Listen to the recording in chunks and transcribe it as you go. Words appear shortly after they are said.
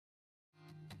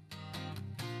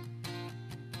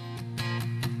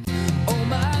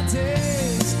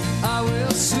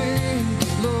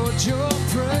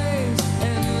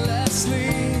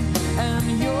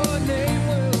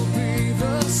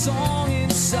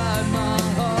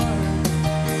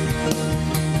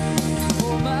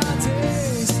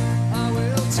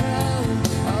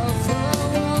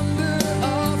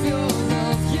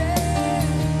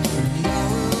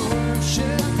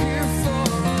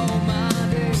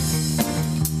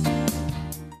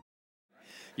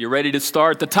You ready to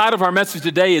start? The title of our message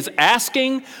today is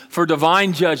Asking for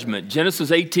Divine Judgment,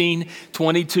 Genesis 18,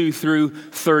 22 through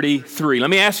 33. Let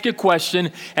me ask you a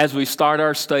question as we start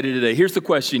our study today. Here's the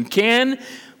question. Can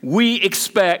we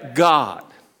expect God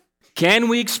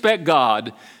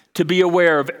to be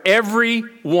aware of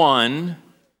everyone,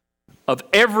 of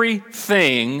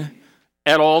everything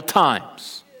at all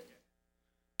times?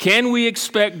 Can we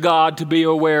expect God to be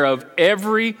aware of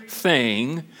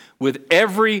everything with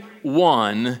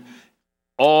everyone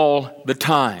all the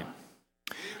time?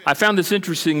 I found this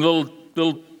interesting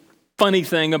little funny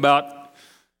thing about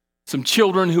some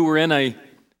children who were in a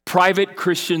private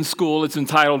Christian school. It's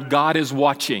entitled God is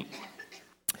Watching.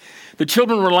 The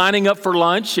children were lining up for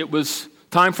lunch. It was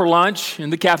time for lunch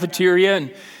in the cafeteria,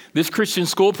 and this Christian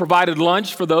school provided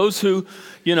lunch for those who,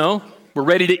 were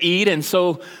ready to eat. And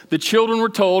so the children were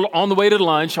told on the way to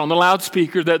lunch on the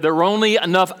loudspeaker that there were only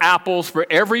enough apples for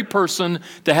every person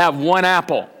to have one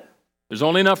apple. There's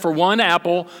only enough for one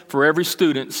apple for every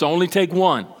student, so only take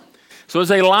one. So as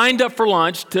they lined up for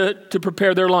lunch to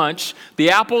prepare their lunch,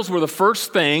 the apples were the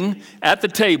first thing at the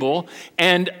table,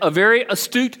 and a very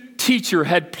astute teacher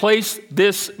had placed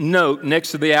this note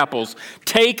next to the apples: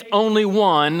 take only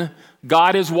one,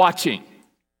 God is watching.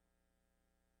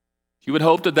 You would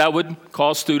hope that would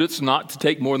cause students not to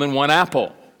take more than one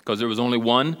apple, because there was only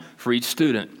one for each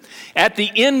student. At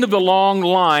the end of the long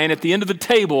line, at the end of the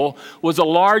table, was a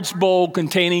large bowl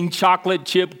containing chocolate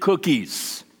chip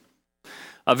cookies.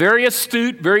 A very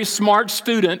astute, very smart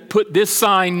student put this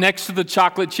sign next to the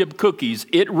chocolate chip cookies.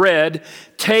 It read,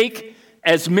 take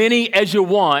as many as you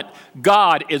want,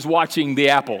 God is watching the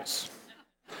apples.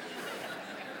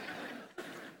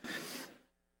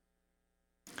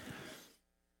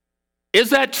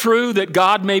 Is that true that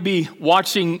God may be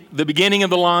watching the beginning of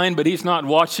the line, but he's not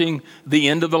watching the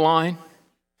end of the line?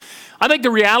 I think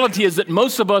the reality is that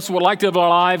most of us would like to live our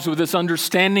lives with this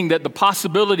understanding that the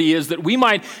possibility is that we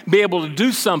might be able to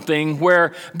do something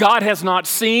where God has not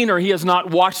seen or he has not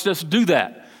watched us do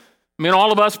that. I mean,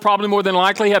 all of us probably more than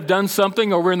likely have done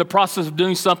something, or we're in the process of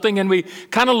doing something, and we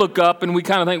kind of look up and we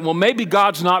kind of think, well, maybe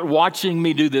God's not watching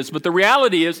me do this. But the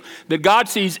reality is that God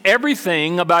sees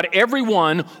everything about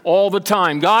everyone all the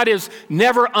time. God is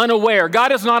never unaware.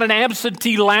 God is not an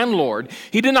absentee landlord.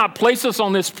 He did not place us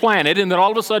on this planet and then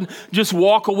all of a sudden just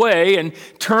walk away and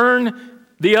turn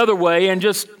the other way and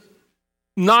just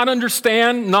not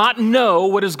understand, not know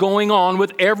what is going on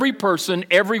with every person,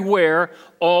 everywhere,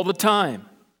 all the time.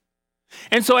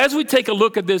 And so as we take a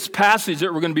look at this passage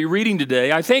that we're going to be reading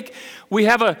today, I think we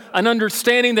have an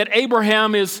understanding that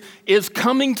Abraham is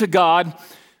coming to God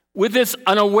with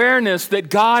an awareness that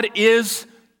God is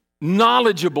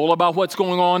knowledgeable about what's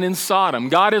going on in Sodom.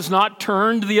 God has not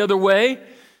turned the other way.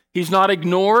 He's not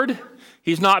ignored.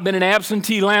 He's not been an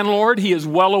absentee landlord. He is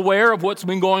well aware of what's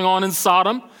been going on in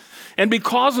Sodom. And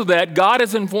because of that, God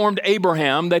has informed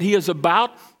Abraham that he is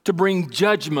about to bring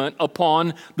judgment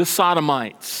upon the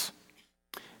Sodomites.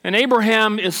 And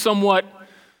Abraham is somewhat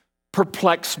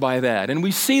perplexed by that. And we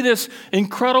see this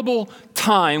incredible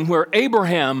time where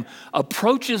Abraham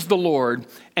approaches the Lord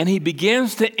and he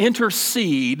begins to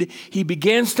intercede. He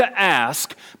begins to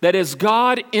ask that as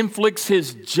God inflicts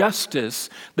his justice,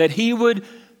 that he would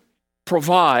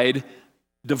provide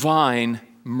divine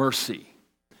mercy.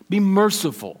 Be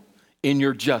merciful in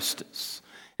your justice.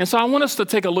 And so I want us to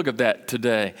take a look at that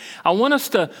today. I want us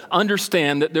to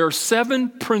understand that there are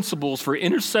 7 principles for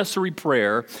intercessory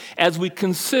prayer as we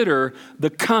consider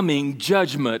the coming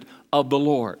judgment of the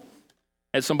Lord.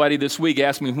 As somebody this week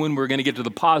asked me when we're going to get to the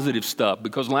positive stuff,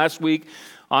 because last week,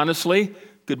 honestly,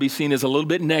 could be seen as a little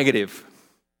bit negative.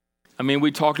 I mean, we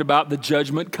talked about the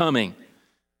judgment coming,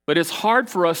 but it's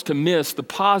hard for us to miss the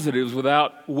positives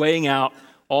without weighing out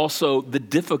also the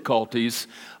difficulties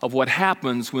of what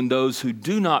happens when those who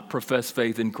do not profess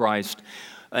faith in Christ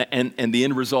and the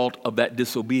end result of that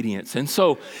disobedience. And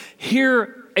so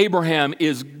here Abraham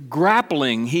is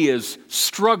grappling, he is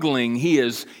struggling, he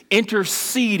is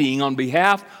interceding on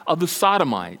behalf of the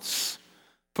Sodomites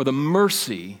for the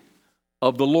mercy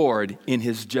of the Lord in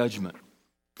his judgment.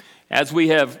 As we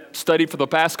have studied for the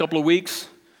past couple of weeks,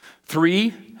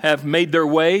 3 have made their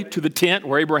way to the tent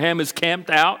where Abraham is camped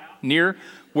out near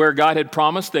where God had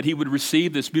promised that he would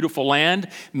receive this beautiful land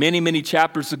many, many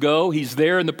chapters ago. He's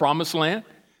there in the promised land.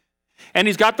 And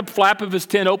he's got the flap of his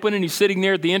tent open, and he's sitting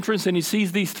there at the entrance, and he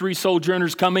sees these 3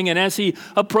 sojourners coming. And as he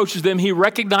approaches them, he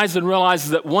recognizes and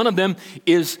realizes that one of them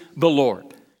is the Lord.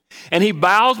 And he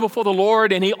bows before the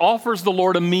Lord, and he offers the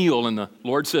Lord a meal. And the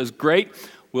Lord says, great,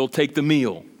 we'll take the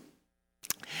meal.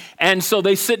 And so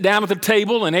they sit down at the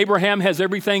table, and Abraham has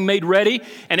everything made ready,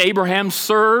 and Abraham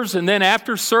serves, and then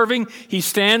after serving, he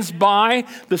stands by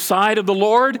the side of the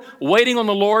Lord, waiting on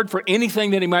the Lord for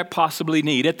anything that he might possibly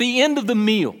need. At the end of the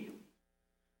meal,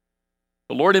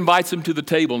 the Lord invites him to the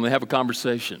table, and they have a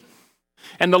conversation.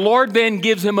 And the Lord then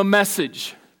gives him a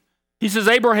message. He says,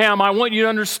 Abraham, I want you to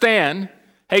understand,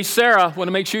 hey, Sarah, I want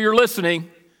to make sure you're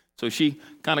listening. So she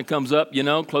kind of comes up,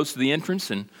 close to the entrance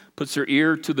and puts her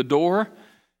ear to the door.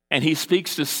 And he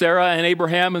speaks to Sarah and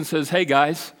Abraham and says, hey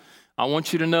guys, I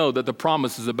want you to know that the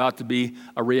promise is about to be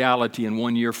a reality in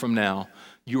 1 year from now.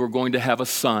 You are going to have a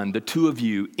son, the two of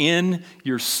you, in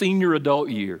your senior adult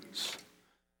years.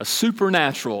 A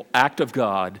supernatural act of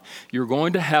God. You're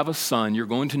going to have a son. You're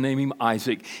going to name him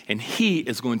Isaac. And he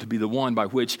is going to be the one by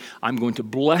which I'm going to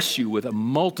bless you with a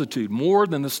multitude, more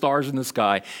than the stars in the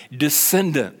sky,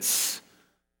 descendants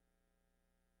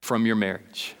from your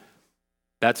marriage.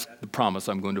 That's the promise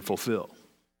I'm going to fulfill.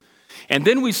 And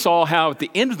then we saw how at the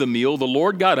end of the meal, the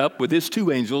Lord got up with his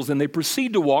two angels and they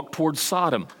proceed to walk towards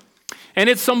Sodom. And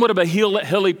it's somewhat of a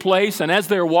hilly place. And as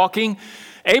they're walking,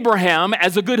 Abraham,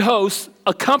 as a good host,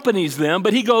 accompanies them,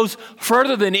 but he goes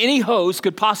further than any host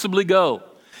could possibly go.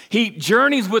 He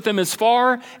journeys with them as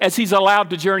far as he's allowed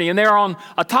to journey. And they're on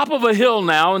a top of a hill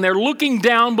now, and they're looking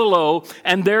down below,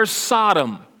 and there's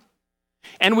Sodom.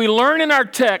 And we learn in our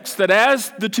text that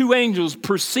as the two angels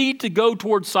proceed to go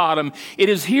towards Sodom, it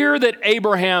is here that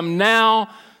Abraham now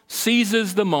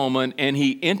seizes the moment and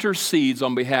he intercedes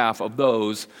on behalf of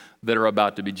those that are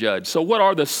about to be judged. So what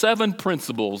are the 7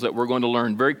 principles that we're going to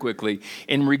learn very quickly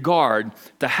in regard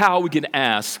to how we can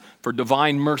ask for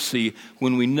divine mercy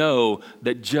when we know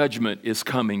that judgment is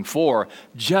coming? For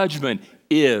judgment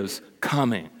is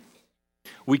coming.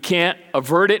 We can't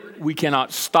avert it, we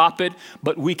cannot stop it,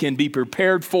 but we can be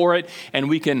prepared for it, and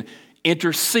we can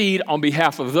intercede on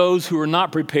behalf of those who are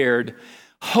not prepared,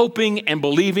 hoping and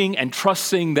believing and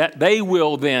trusting that they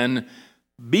will then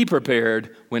be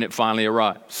prepared when it finally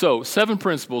arrives. So, 7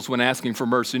 principles when asking for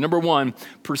mercy. Number 1,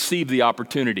 perceive the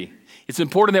opportunity. It's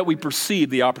important that we perceive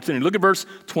the opportunity. Look at verse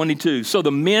 22. So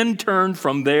the men turned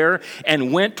from there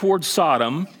and went towards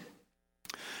Sodom.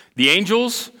 The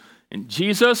angels and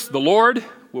Jesus, the Lord,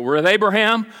 were with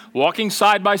Abraham, walking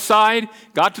side by side,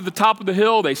 got to the top of the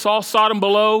hill. They saw Sodom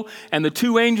below, and the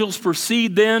 2 angels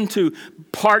proceed then to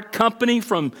part company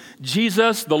from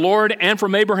Jesus, the Lord, and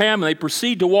from Abraham, and they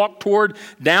proceed to walk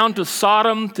down to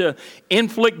Sodom to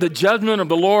inflict the judgment of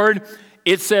the Lord.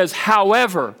 It says,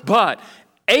 however, but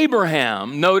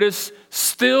Abraham, notice,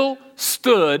 still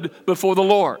stood before the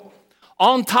Lord.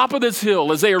 On top of this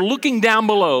hill, as they are looking down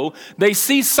below, they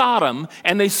see Sodom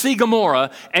and they see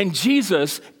Gomorrah, and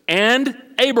Jesus and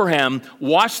Abraham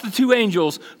watch the 2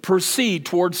 angels proceed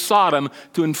towards Sodom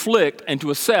to inflict and to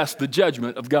assess the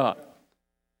judgment of God.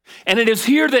 And it is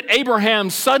here that Abraham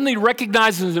suddenly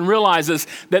recognizes and realizes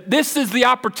that this is the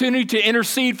opportunity to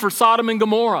intercede for Sodom and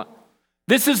Gomorrah.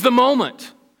 This is the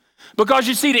moment. Because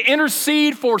you see, to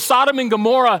intercede for Sodom and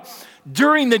Gomorrah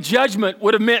during the judgment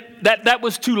would have meant that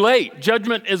was too late.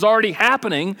 Judgment is already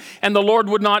happening, and the Lord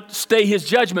would not stay his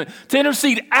judgment. To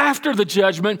intercede after the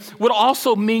judgment would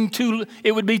also mean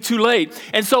it would be too late.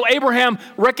 And so Abraham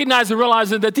recognized and realized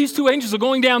that these 2 angels are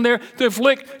going down there to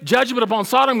inflict judgment upon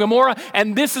Sodom and Gomorrah,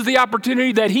 and this is the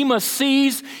opportunity that he must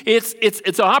seize.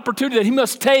 It's an opportunity that he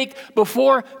must take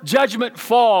before judgment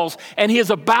falls, and he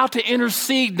is about to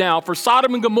intercede now for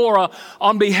Sodom and Gomorrah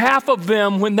on behalf of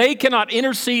them when they cannot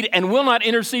intercede and will not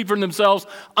intercede for themselves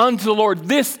unto the Lord.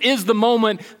 This is the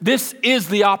moment. This is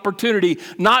the opportunity.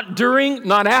 Not during,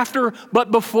 not after, but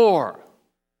before.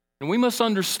 And we must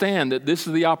understand that this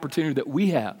is the opportunity that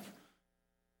we have.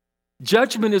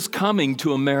 Judgment is coming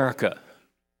to America.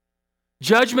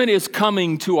 Judgment is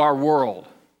coming to our world.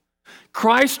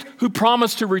 Christ, who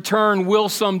promised to return, will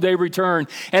someday return.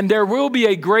 And there will be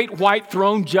a great white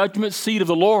throne judgment seat of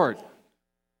the Lord.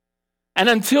 And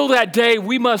until that day,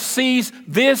 we must seize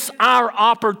this, our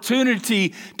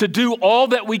opportunity to do all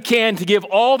that we can, to give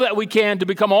all that we can, to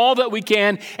become all that we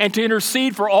can, and to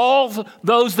intercede for all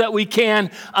those that we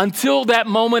can until that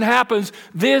moment happens.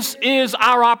 This is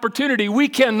our opportunity. We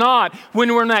cannot,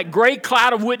 when we're in that great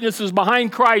cloud of witnesses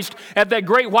behind Christ at that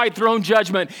great white throne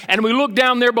judgment, and we look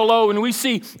down there below and we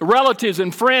see relatives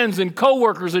and friends and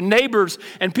coworkers and neighbors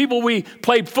and people we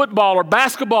played football or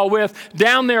basketball with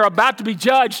down there about to be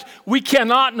judged, we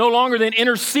cannot no longer then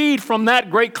intercede from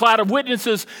that great cloud of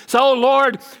witnesses. So, oh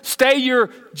Lord, stay your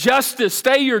justice,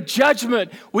 stay your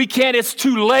judgment. We can't, it's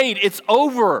too late, it's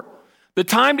over. The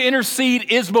time to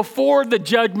intercede is before the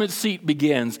judgment seat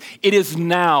begins. It is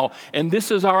now, and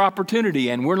this is our opportunity.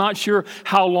 And we're not sure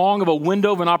how long of a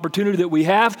window of an opportunity that we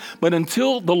have, but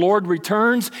until the Lord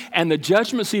returns and the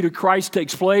judgment seat of Christ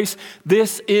takes place,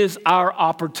 this is our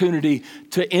opportunity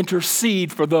to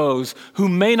intercede for those who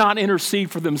may not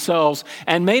intercede for themselves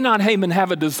and may not even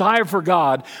have a desire for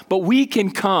God, but we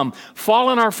can come, fall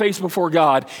on our face before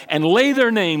God, and lay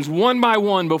their names one by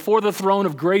one before the throne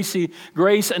of grace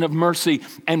and of mercy,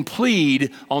 and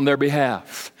plead on their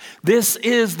behalf. This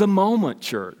is the moment,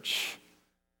 church.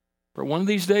 For one of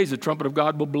these days, the trumpet of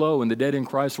God will blow, and the dead in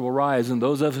Christ will rise, and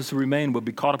those of us who remain will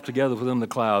be caught up together with them in the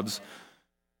clouds.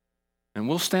 And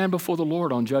we'll stand before the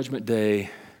Lord on Judgment Day,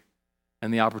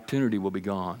 and the opportunity will be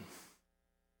gone.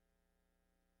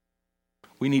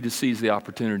 We need to seize the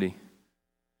opportunity.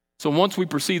 So once we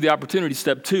perceive the opportunity,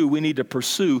 step 2, we need to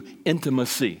pursue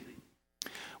intimacy.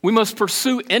 We must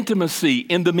pursue intimacy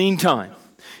in the meantime.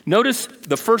 Notice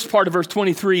the first part of verse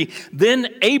 23. Then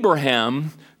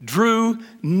Abraham drew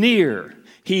near.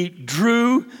 He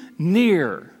drew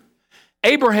near.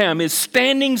 Abraham is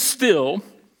standing still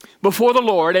before the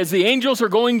Lord as the angels are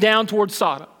going down towards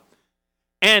Sodom.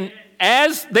 And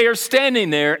as they are standing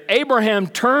there, Abraham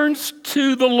turns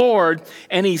to the Lord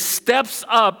and he steps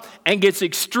up and gets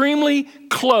extremely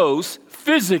close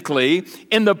physically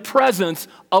in the presence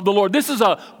of the Lord. This is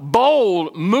a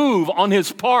bold move on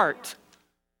his part.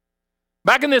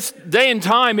 Back in this day and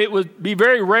time, it would be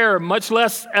very rare, much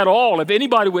less at all, if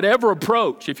anybody would ever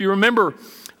approach. If you remember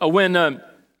when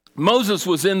Moses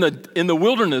was in the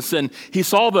wilderness and he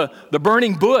saw the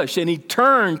burning bush and he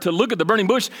turned to look at the burning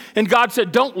bush and God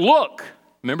said, "Don't look."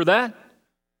 Remember that?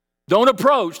 Don't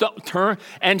approach, don't turn.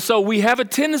 And so we have a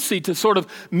tendency to sort of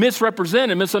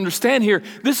misrepresent and misunderstand here.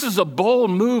 This is a bold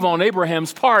move on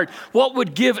Abraham's part. What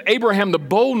would give Abraham the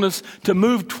boldness to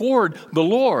move toward the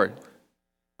Lord?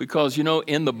 Because,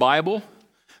 in the Bible,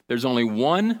 there's only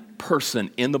one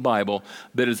person in the Bible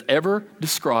that is ever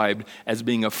described as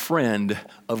being a friend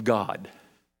of God.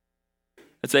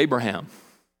 That's Abraham.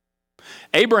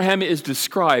 Abraham is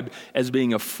described as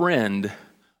being a friend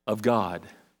of God.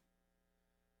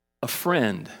 A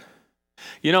friend.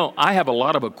 I have a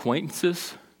lot of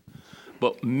acquaintances,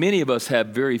 but many of us have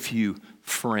very few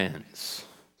friends.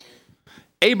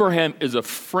 Abraham is a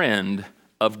friend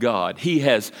of God. He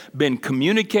has been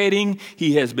communicating,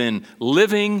 he has been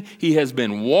living, he has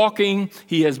been walking,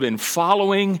 he has been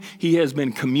following, he has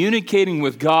been communicating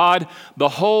with God the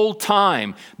whole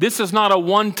time. This is not a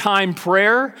one-time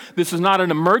prayer. This is not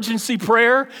an emergency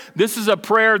prayer. This is a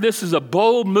prayer, this is a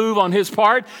bold move on his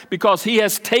part because he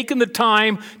has taken the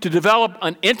time to develop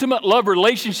an intimate love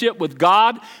relationship with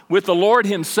God, with the Lord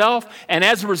himself, and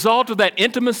as a result of that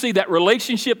intimacy, that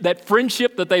relationship, that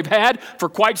friendship that they've had for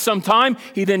quite some time,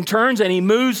 he then turns and he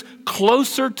moves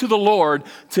closer to the Lord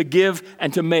to give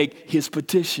and to make his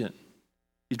petition.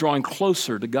 He's drawing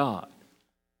closer to God.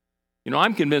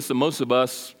 I'm convinced that most of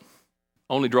us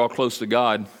only draw close to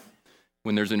God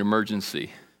when there's an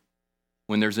emergency,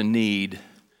 when there's a need,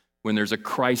 when there's a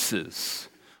crisis,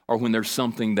 or when there's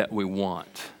something that we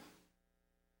want.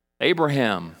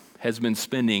 Abraham has been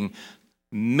spending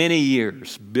many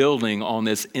years building on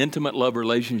this intimate love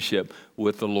relationship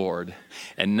with the Lord.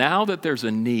 And now that there's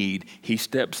a need, he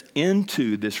steps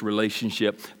into this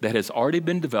relationship that has already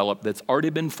been developed, that's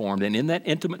already been formed. And in that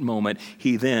intimate moment,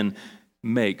 he then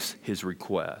makes his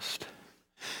request.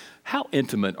 How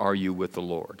intimate are you with the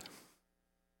Lord?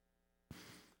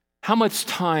 How much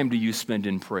time do you spend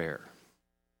in prayer?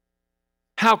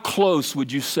 How close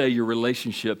would you say your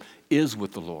relationship is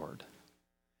with the Lord?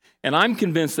 And I'm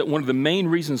convinced that one of the main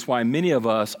reasons why many of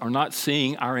us are not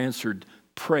seeing our answered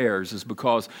prayers is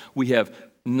because we have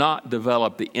not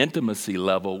developed the intimacy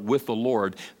level with the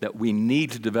Lord that we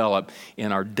need to develop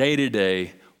in our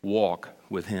day-to-day walk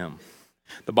with him.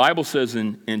 The Bible says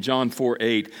in John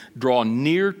 4:8, draw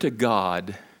near to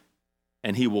God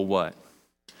and he will what?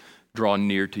 Draw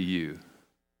near to you.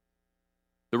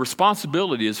 The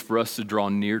responsibility is for us to draw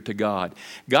near to God.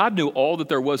 God knew all that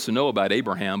there was to know about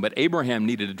Abraham, but Abraham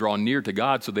needed to draw near to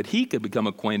God so that he could become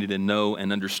acquainted and know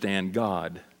and understand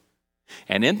God.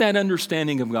 And in that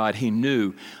understanding of God, he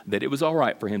knew that it was all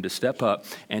right for him to step up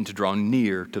and to draw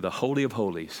near to the Holy of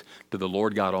Holies, to the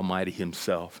Lord God Almighty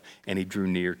himself, and he drew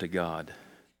near to God.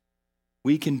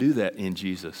 We can do that in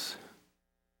Jesus.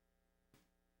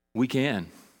 We can.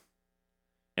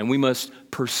 And we must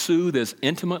pursue this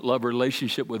intimate love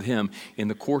relationship with him in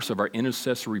the course of our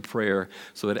intercessory prayer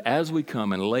so that as we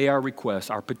come and lay our requests,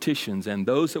 our petitions, and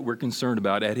those that we're concerned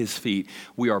about at his feet,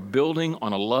 we are building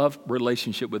on a love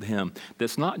relationship with him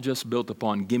that's not just built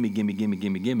upon gimme, gimme, gimme,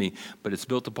 gimme, gimme, but it's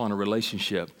built upon a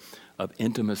relationship of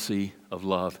intimacy, of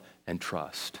love, and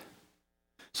trust.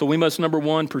 So we must, number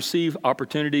one, perceive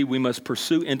opportunity. We must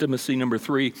pursue intimacy. Number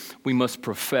three, we must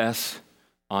profess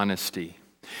honesty.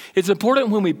 It's important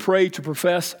when we pray to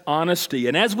profess honesty.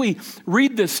 And as we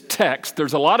read this text,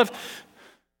 there's a lot of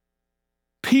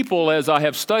people, as I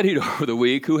have studied over the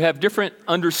week, who have different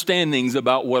understandings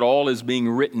about what all is being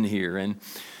written here.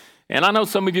 And I know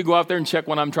some of you go out there and check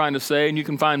what I'm trying to say, and you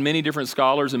can find many different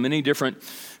scholars and many different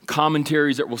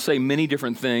commentaries that will say many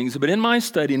different things. But in my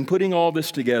study and putting all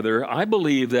this together, I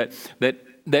believe that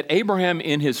Abraham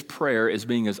in his prayer is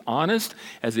being as honest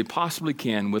as he possibly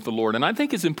can with the Lord. And I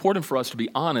think it's important for us to be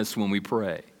honest when we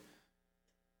pray.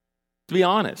 To be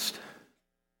honest.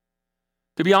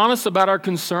 To be honest about our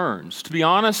concerns, to be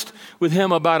honest with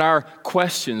him about our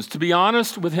questions, to be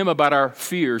honest with him about our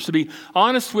fears, to be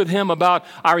honest with him about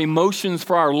our emotions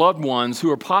for our loved ones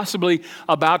who are possibly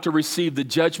about to receive the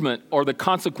judgment or the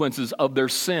consequences of their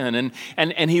sin.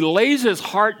 And he lays his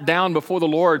heart down before the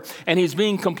Lord, and he's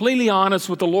being completely honest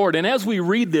with the Lord. And as we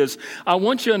read this, I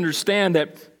want you to understand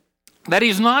that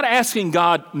he's not asking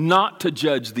God not to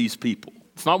judge these people.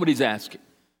 It's not what he's asking.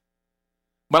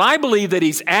 But I believe that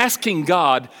he's asking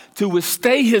God to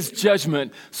withstay his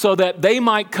judgment so that they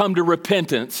might come to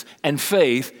repentance and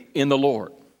faith in the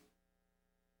Lord.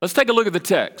 Let's take a look at the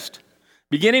text.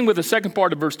 Beginning with the second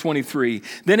part of verse 23.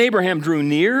 Then Abraham drew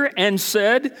near and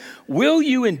said, "Will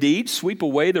you indeed sweep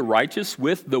away the righteous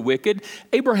with the wicked?"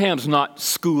 Abraham's not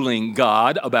schooling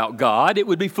God about God. It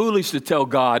would be foolish to tell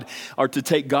God or to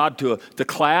take God to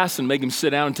class and make him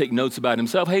sit down and take notes about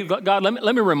himself. Hey, God,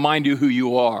 let me remind you who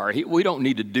you are. We don't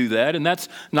need to do that, and that's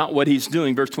not what he's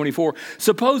doing. Verse 24,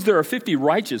 "Suppose there are 50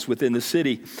 righteous within the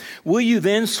city. Will you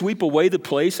then sweep away the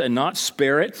place and not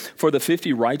spare it for the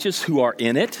 50 righteous who are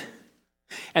in it?"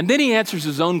 And then he answers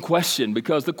his own question,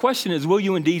 because the question is, will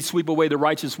you indeed sweep away the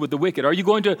righteous with the wicked? Are you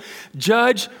going to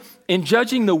judge? In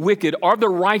judging the wicked, are the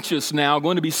righteous now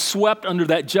going to be swept under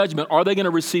that judgment? Are they going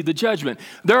to receive the judgment?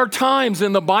 There are times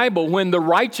in the Bible when the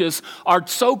righteous are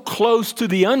so close to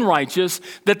the unrighteous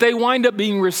that they wind up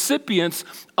being recipients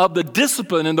of the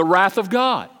discipline and the wrath of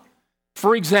God.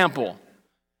 For example,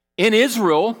 in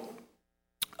Israel,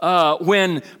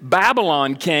 when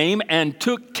Babylon came and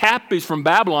took captives from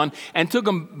Babylon and took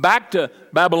them back to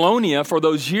Babylonia for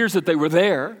those years that they were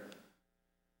there,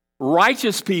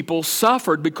 righteous people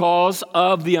suffered because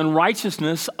of the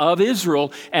unrighteousness of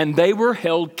Israel, and they were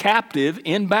held captive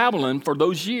in Babylon for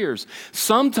those years.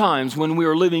 Sometimes when we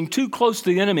are living too close to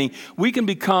the enemy, we can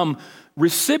become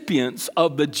recipients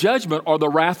of the judgment or the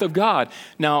wrath of God.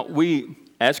 Now, we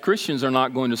as Christians are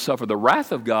not going to suffer the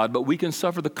wrath of God, but we can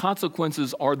suffer the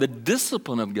consequences or the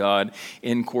discipline of God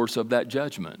in course of that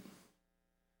judgment.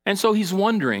 And so he's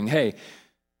wondering, hey,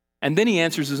 and then he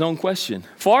answers his own question.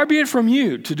 Far be it from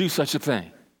you to do such a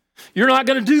thing. You're not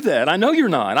going to do that. I know you're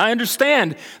not. I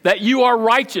understand that you are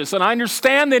righteous, and I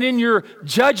understand that in your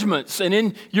judgments and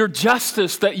in your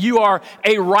justice that you are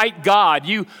a right God.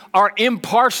 You are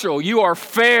impartial. You are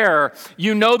fair.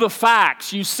 You know the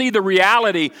facts. You see the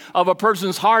reality of a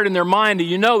person's heart and their mind, and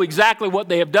you know exactly what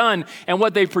they have done and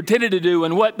what they've pretended to do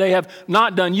and what they have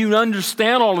not done. You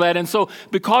understand all of that, and so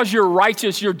because you're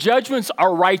righteous, your judgments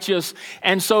are righteous,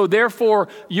 and so therefore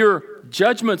your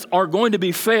judgments are going to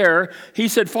be fair. He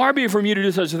said, far be it from you to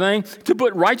do such a thing, to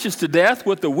put righteous to death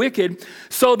with the wicked,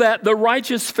 so that the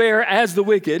righteous fare as the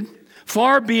wicked.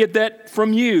 Far be it that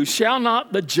from you. Shall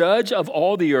not the judge of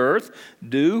all the earth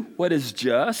do what is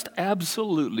just?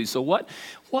 Absolutely. So what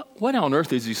on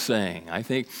earth is he saying? I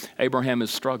think Abraham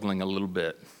is struggling a little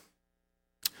bit.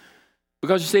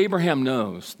 Because you see, Abraham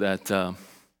knows that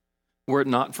were it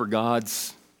not for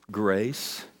God's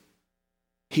grace,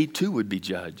 he too would be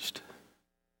judged.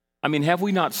 I mean, have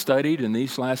we not studied in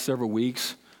these last several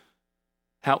weeks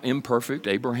how imperfect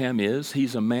Abraham is?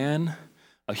 He's a man,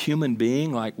 a human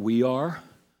being like we are.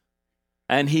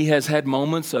 And he has had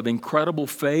moments of incredible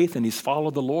faith and he's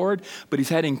followed the Lord, but he's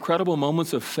had incredible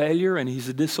moments of failure and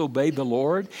he's disobeyed the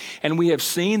Lord. And we have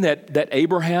seen that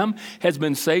Abraham has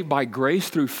been saved by grace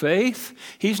through faith.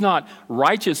 He's not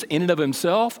righteous in and of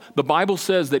himself. The Bible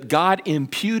says that God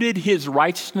imputed his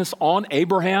righteousness on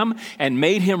Abraham and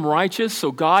made him righteous.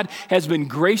 So God has been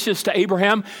gracious to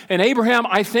Abraham. And Abraham,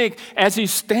 I think, as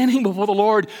he's standing before the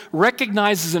Lord,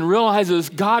 recognizes and realizes,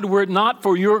 God, were it not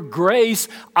for your grace,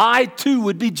 I too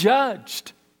would be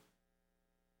judged.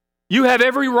 You have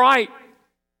every right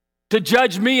to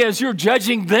judge me as you're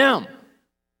judging them.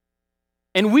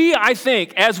 And we, I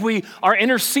think, as we are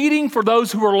interceding for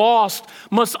those who are lost,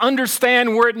 must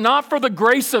understand were it not for the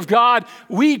grace of God,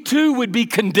 we too would be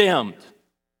condemned.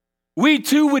 We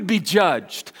too would be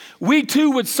judged. We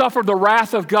too would suffer the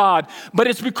wrath of God. But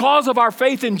it's because of our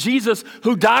faith in Jesus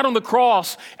who died on the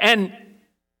cross and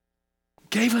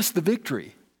gave us the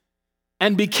victory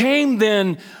and became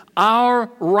then our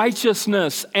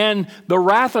righteousness. And the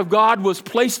wrath of God was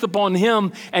placed upon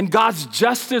him, and God's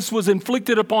justice was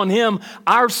inflicted upon him.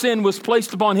 Our sin was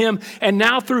placed upon him. And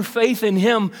now through faith in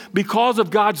him, because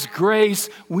of God's grace,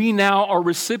 we now are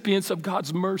recipients of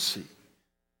God's mercy.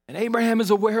 And Abraham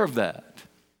is aware of that.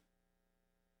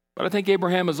 But I think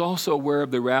Abraham is also aware of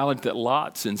the reality that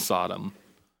Lot's in Sodom,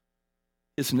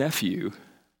 his nephew.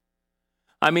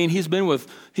 I mean, he's been with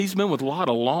Lot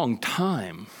a long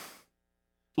time.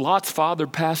 Lot's father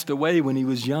passed away when he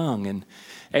was young, and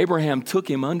Abraham took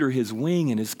him under his wing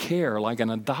and his care like an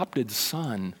adopted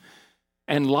son.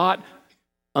 And Lot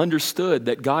understood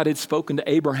that God had spoken to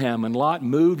Abraham, and Lot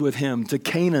moved with him to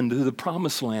Canaan, to the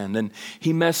promised land. And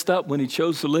he messed up when he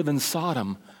chose to live in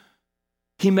Sodom.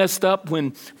 He messed up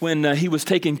when he was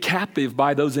taken captive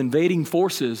by those invading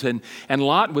forces, and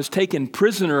Lot was taken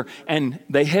prisoner, and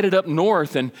they headed up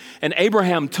north, and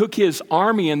Abraham took his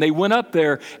army, and they went up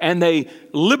there, and they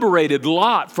liberated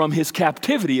Lot from his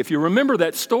captivity, if you remember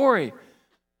that story.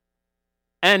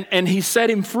 And he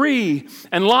set him free,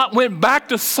 and Lot went back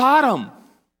to Sodom.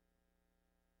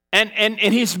 And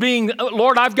he's being,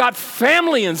 Lord, I've got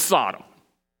family in Sodom.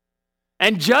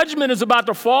 And judgment is about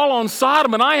to fall on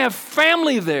Sodom, and I have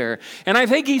family there. And I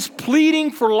think he's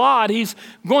pleading for Lot. He's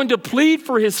going to plead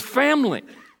for his family.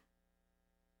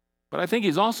 But I think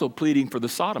he's also pleading for the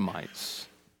Sodomites.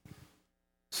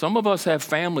 Some of us have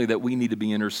family that we need to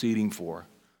be interceding for.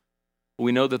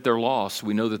 We know that they're lost.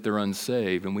 We know that they're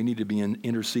unsaved, and we need to be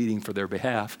interceding for their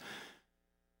behalf.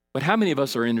 But how many of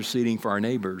us are interceding for our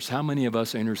neighbors? How many of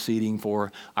us are interceding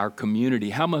for our community?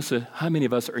 How many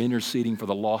of us are interceding for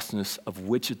the lostness of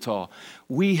Wichita?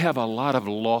 We have a lot of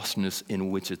lostness in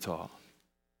Wichita.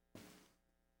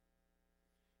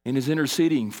 And is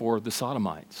interceding for the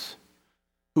Sodomites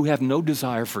who have no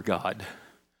desire for God,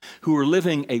 who are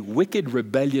living a wicked,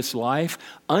 rebellious life,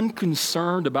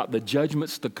 unconcerned about the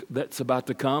judgments that's about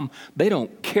to come. They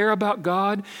don't care about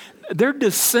God. They're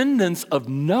descendants of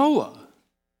Noah.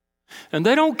 And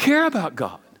they don't care about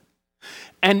God.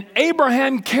 And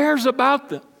Abraham cares about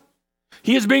them.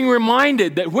 He is being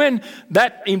reminded that when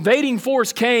that invading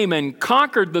force came and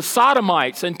conquered the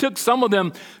Sodomites and took some of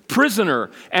them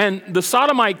prisoner, and the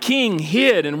Sodomite king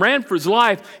hid and ran for his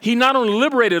life, he not only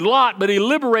liberated Lot, but he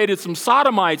liberated some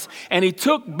Sodomites, and he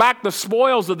took back the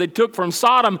spoils that they took from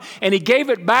Sodom, and he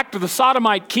gave it back to the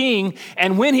Sodomite king.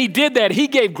 And when he did that, he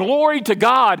gave glory to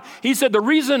God. He said, the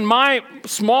reason my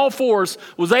small force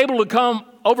was able to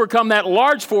overcome that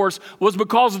large force was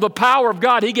because of the power of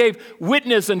God. He gave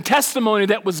witness and testimony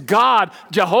that was God,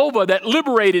 Jehovah, that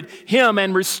liberated him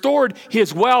and restored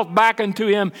his wealth back unto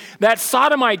him. That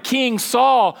Sodomite king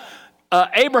saw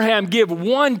Abraham give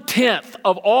 1/10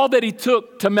 of all that he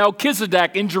took to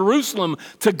Melchizedek in Jerusalem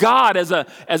to God as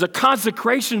a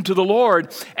consecration to the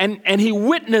Lord, and he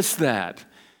witnessed that.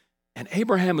 And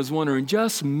Abraham is wondering,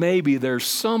 just maybe there's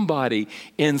somebody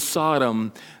in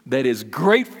Sodom that is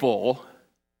grateful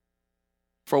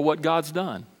for what God's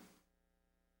done.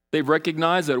 They've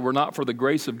recognized that we're not for the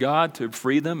grace of God to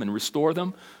free them and restore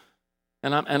them.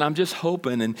 And I'm just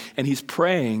hoping, and he's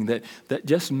praying that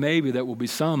just maybe there will be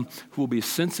some who will be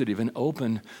sensitive and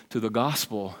open to the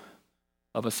gospel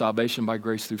of a salvation by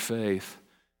grace through faith,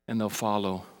 and they'll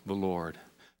follow the Lord,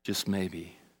 just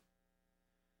maybe.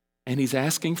 And he's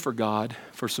asking for God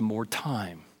for some more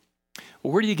time.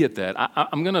 Well, where do you get that?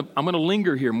 I'm gonna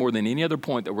linger here more than any other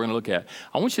point that we're gonna look at.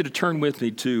 I want you to turn with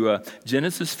me to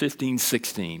Genesis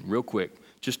 15:16, real quick.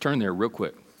 Just turn there real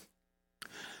quick.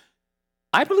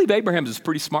 I believe Abraham is a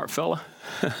pretty smart fella.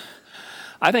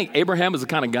 I think Abraham is the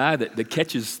kind of guy that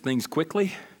catches things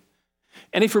quickly.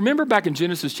 And if you remember back in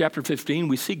Genesis chapter 15,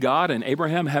 we see God and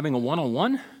Abraham having a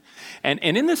one-on-one. And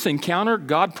in this encounter,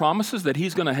 God promises that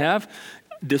he's gonna have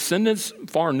descendants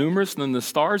far numerous than the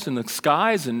stars in the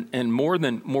skies, and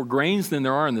more grains than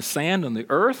there are in the sand on the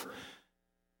earth.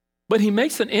 But he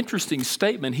makes an interesting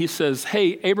statement. He says,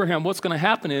 hey, Abraham, what's going to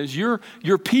happen is your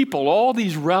people, all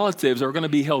these relatives, are going to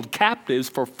be held captives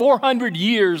for 400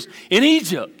 years in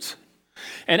Egypt.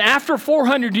 And after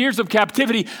 400 years of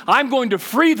captivity, I'm going to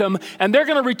free them, and they're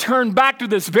going to return back to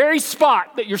this very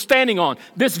spot that you're standing on,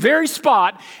 this very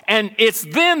spot, and it's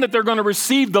then that they're going to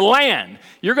receive the land.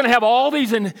 You're going to have all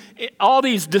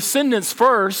these descendants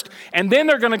first, and then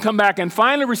they're going to come back and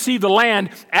finally receive the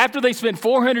land after they spent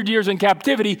 400 years in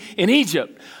captivity in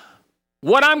Egypt.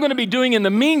 what I'm going to be doing in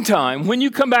the meantime, when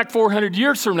you come back 400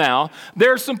 years from now,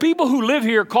 there are some people who live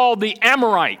here called the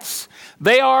Amorites.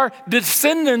 They are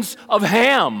descendants of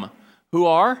Ham, who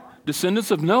are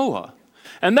descendants of Noah.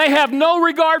 And they have no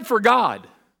regard for God.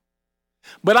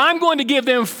 But I'm going to give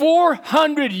them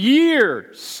 400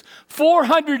 years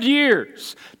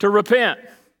to repent.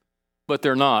 But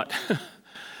they're not.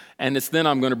 And it's then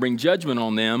I'm going to bring judgment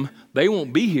on them. They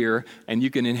won't be here, and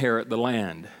you can inherit the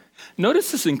land.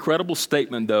 Notice this incredible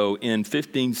statement, though, in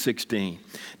 15:16.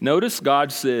 Notice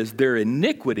God says, their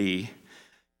iniquity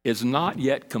is not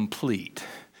yet complete.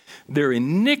 Their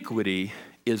iniquity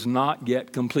is not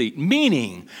yet complete,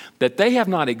 meaning that they have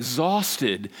not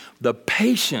exhausted the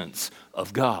patience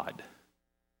of God.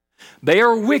 They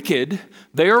are wicked,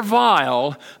 they are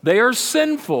vile, they are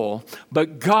sinful,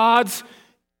 but God's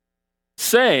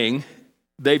saying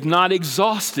they've not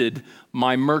exhausted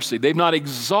my mercy. They've not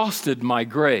exhausted my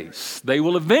grace. They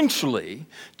will eventually,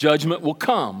 judgment will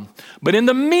come. But in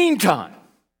the meantime,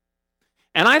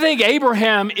 and I think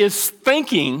Abraham is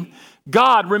thinking,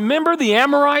 God, remember the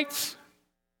Amorites?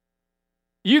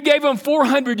 You gave them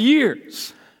 400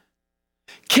 years.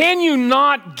 Can you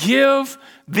not give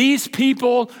these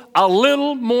people a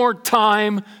little more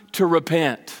time to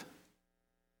repent?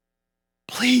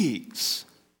 Please.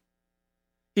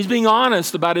 He's being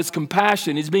honest about his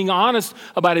compassion. He's being honest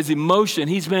about his emotion.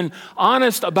 He's been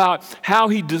honest about how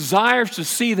he desires to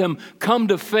see them come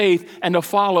to faith and to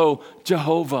follow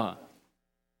Jehovah.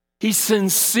 He's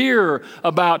sincere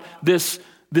about this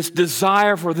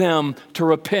desire for them to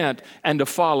repent and to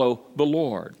follow the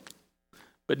Lord.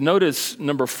 But notice,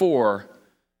 number 4,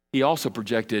 he also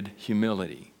projected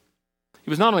humility. He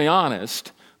was not only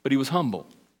honest, but he was humble.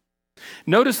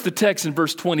 Notice the text in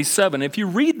verse 27. If you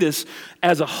read this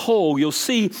as a whole, you'll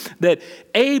see that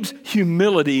Abe's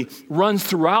humility runs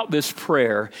throughout this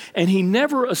prayer, and he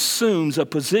never assumes a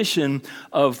position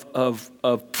of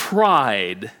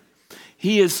pride.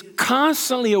 He is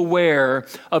constantly aware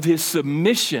of his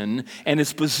submission and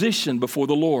his position before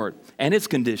the Lord and his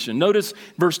condition. Notice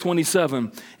verse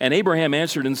 27. And Abraham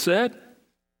answered and said,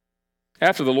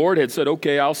 after the Lord had said,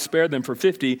 okay, I'll spare them for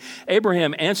 50,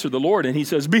 Abraham answered the Lord, and he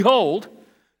says, behold,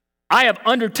 I have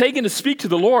undertaken to speak to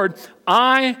the Lord,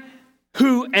 I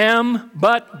who am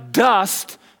but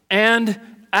dust and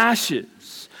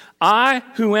ashes. I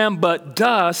who am but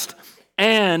dust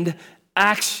and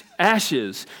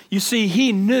ashes. You see,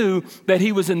 he knew that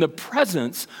he was in the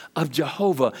presence of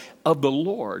Jehovah, of the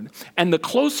Lord. And the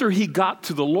closer he got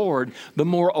to the Lord, the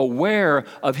more aware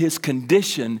of his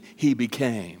condition he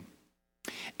became.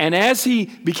 And as he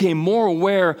became more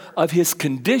aware of his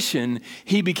condition,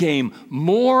 he became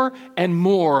more and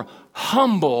more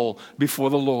humble before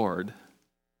the Lord.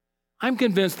 I'm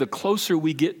convinced the closer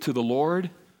we get to the Lord,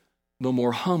 the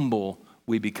more humble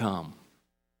we become.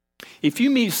 If you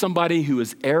meet somebody who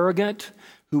is arrogant,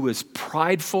 who is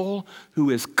prideful, who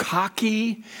is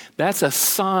cocky, that's a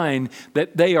sign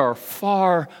that they are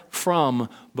far from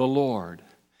the Lord.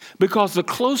 Because the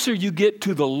closer you get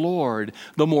to the Lord,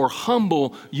 the more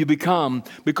humble you become,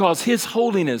 because His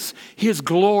holiness, His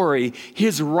glory,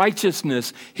 His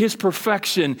righteousness, His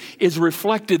perfection is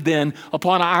reflected then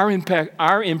upon our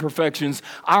imperfections,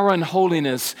 our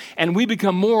unholiness, and we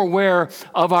become more aware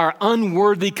of our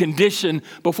unworthy condition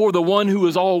before the one who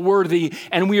is all worthy,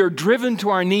 and we are driven to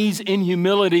our knees in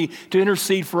humility to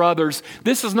intercede for others.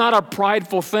 This is not a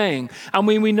prideful thing. I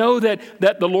mean, we know that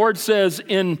the Lord says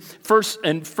in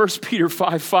 1 Peter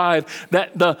 5:5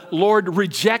 that the Lord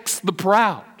rejects the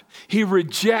proud. He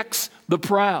rejects the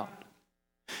proud.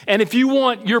 And if you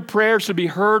want your prayers to be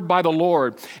heard by the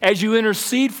Lord, as you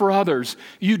intercede for others,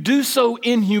 you do so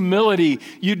in humility.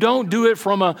 You don't do it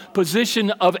from a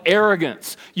position of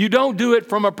arrogance. You don't do it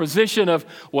from a position of,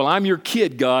 well, I'm your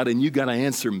kid, God, and you got to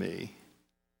answer me.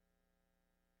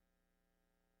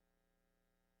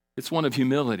 It's one of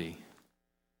humility,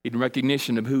 in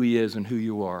recognition of who He is and who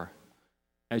you are.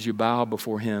 As you bow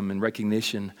before Him in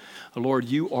recognition, Lord,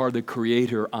 you are the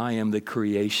creator, I am the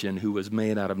creation who was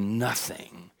made out of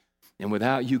nothing. And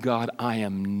without you, God, I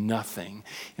am nothing.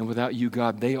 And without you,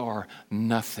 God, they are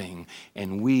nothing.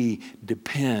 And we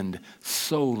depend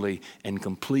solely and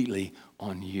completely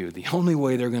on you. The only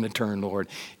way they're going to turn, Lord,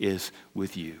 is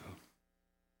with you.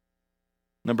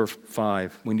 Number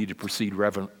 5, we need to proceed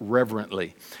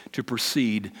reverently, to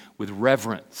proceed with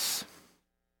reverence.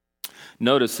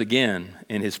 Notice again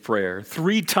in his prayer,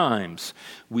 3 times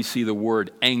we see the word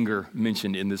anger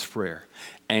mentioned in this prayer.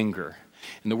 Anger.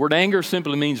 And the word anger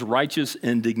simply means righteous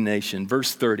indignation.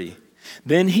 Verse 30.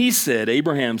 Then he said,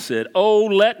 Abraham said, oh,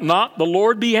 let not the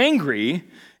Lord be angry,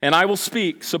 and I will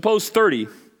speak. Suppose 30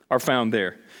 are found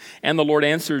there. And the Lord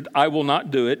answered, I will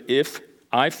not do it if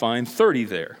I find 30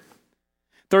 there.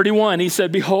 31, he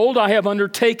said, behold, I have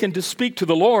undertaken to speak to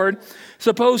the Lord.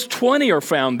 Suppose 20 are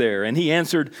found there. And he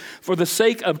answered, for the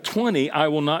sake of 20, I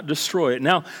will not destroy it.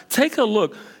 Now, take a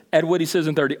look at what he says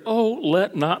in 30. Oh,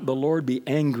 let not the Lord be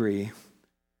angry,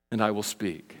 and I will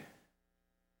speak.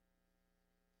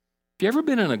 Have you ever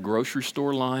been in a grocery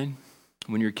store line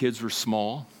when your kids were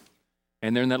small,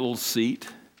 and they're in that little seat,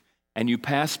 and you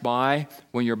pass by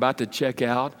when you're about to check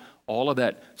out all of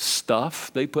that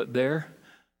stuff they put there?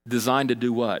 Designed to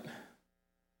do what?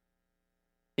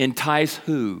 Entice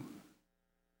who?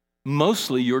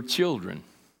 Mostly your children.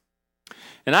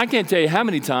 And I can't tell you how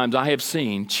many times I have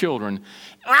seen children,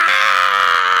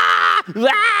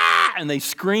 and they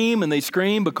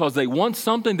scream because they want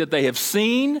something that they have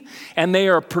seen, and they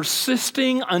are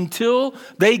persisting until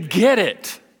they get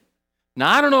it. Now,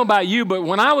 I don't know about you, but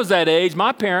when I was that age,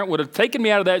 my parent would have taken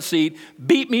me out of that seat,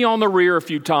 beat me on the rear a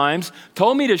few times,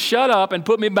 told me to shut up and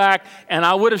put me back, and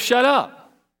I would have shut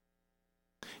up.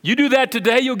 You do that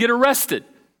today, you'll get arrested.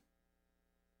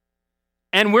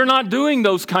 And we're not doing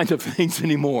those kinds of things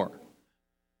anymore.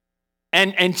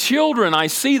 And children, I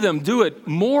see them do it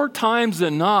more times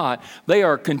than not. They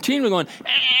are continually going,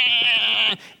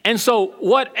 "Ah." And so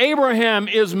what Abraham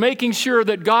is making sure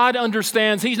that God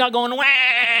understands, he's not going, "Wah."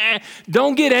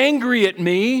 Don't get angry at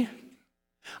me.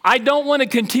 I don't want to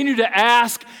continue to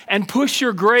ask and push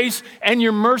your grace and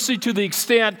your mercy to the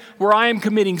extent where I am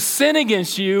committing sin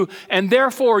against you, and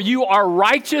therefore you are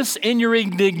righteous in your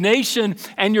indignation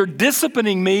and you're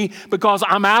disciplining me because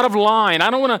I'm out of line. I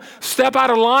don't want to step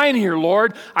out of line here,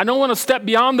 Lord. I don't want to step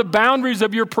beyond the boundaries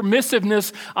of your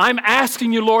permissiveness. I'm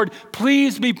asking you, Lord,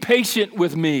 please be patient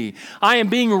with me. I am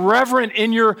being reverent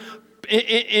in your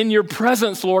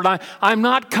presence, Lord. I'm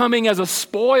not coming as a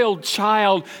spoiled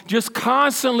child, just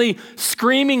constantly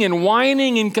screaming and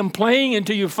whining and complaining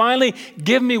until you finally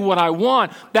give me what I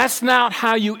want. That's not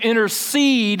how you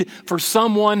intercede for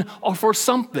someone or for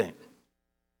something.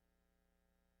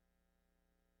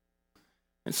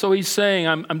 And so he's saying,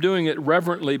 I'm doing it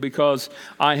reverently because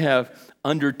I have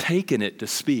undertaken it to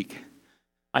speak.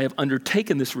 I have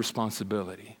undertaken this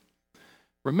responsibility.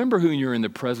 Remember who you're in the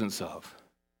presence of.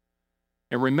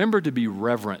 And remember to be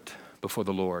reverent before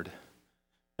the Lord.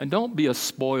 And don't be a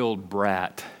spoiled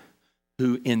brat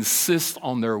who insists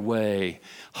on their way,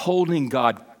 holding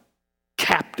God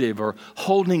captive or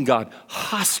holding God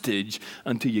hostage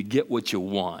until you get what you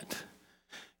want.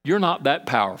 You're not that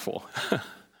powerful.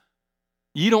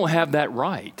 You don't have that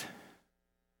right.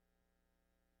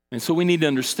 And so we need to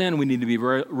understand we need to be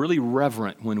really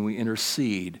reverent when we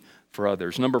intercede for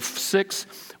others. Number 6,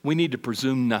 we need to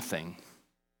presume nothing.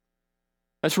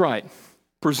 That's right.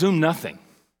 Presume nothing.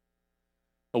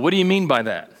 Well, what do you mean by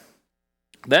that?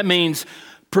 That means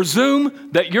presume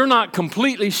that you're not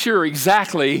completely sure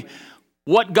exactly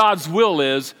what God's will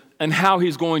is and how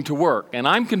he's going to work. And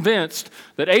I'm convinced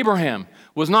that Abraham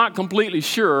was not completely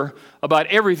sure about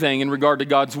everything in regard to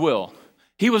God's will.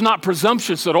 He was not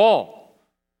presumptuous at all.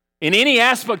 In any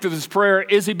aspect of this prayer,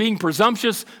 is he being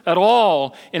presumptuous at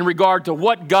all in regard to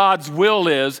what God's will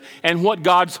is and what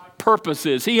God's purpose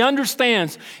is? He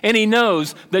understands and he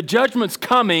knows that judgment's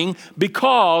coming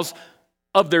because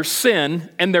of their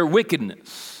sin and their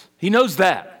wickedness. He knows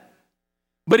that.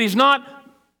 But he's not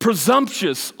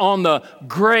presumptuous on the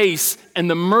grace and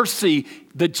the mercy,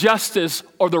 the justice,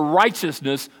 or the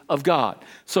righteousness of God.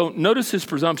 So notice his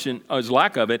presumption, his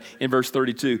lack of it, in verse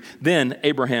 32. Then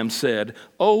Abraham said,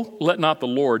 oh, let not the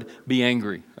Lord be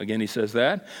angry. Again, he says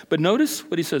that. But notice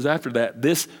what he says after that,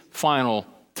 this final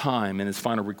time in his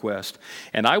final request.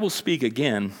 And I will speak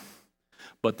again,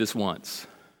 but this once.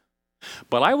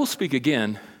 But I will speak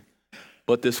again,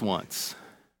 but this once.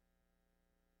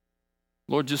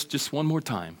 Lord, just one more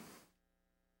time.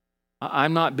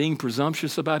 I'm not being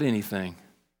presumptuous about anything.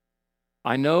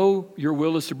 I know your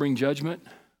will is to bring judgment,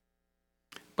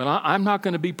 but I'm not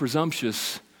going to be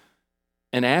presumptuous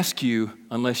and ask you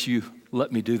unless you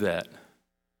let me do that.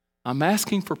 I'm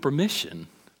asking for permission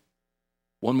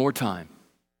one more time.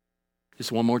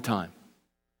 Just one more time.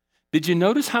 Did you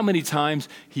notice how many times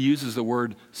he uses the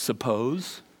word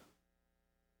suppose?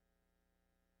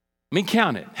 I mean,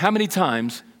 count it. How many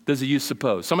times does he use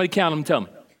suppose? Somebody count them and tell me.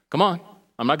 Come on.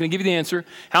 I'm not going to give you the answer.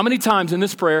 How many times in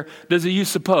this prayer does he use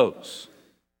suppose?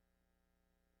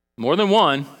 More than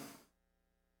one.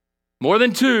 More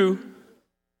than two.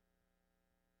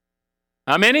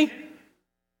 How many?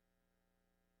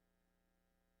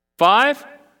 5?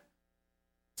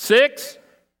 6?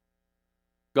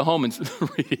 Go home and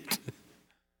read it.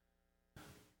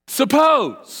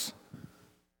 Suppose.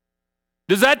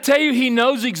 Does that tell you he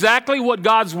knows exactly what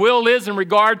God's will is in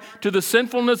regard to the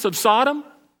sinfulness of Sodom?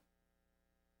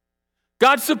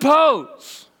 God,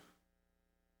 suppose.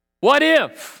 What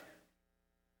if?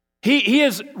 He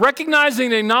is recognizing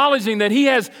and acknowledging that he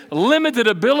has limited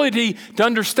ability to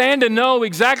understand and know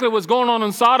exactly what's going on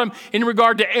in Sodom in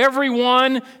regard to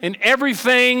everyone and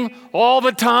everything all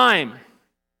the time.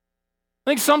 I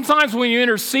think sometimes when you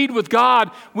intercede with God,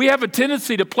 we have a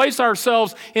tendency to place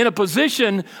ourselves in a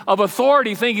position of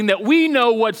authority, thinking that we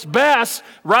know what's best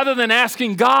rather than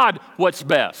asking God what's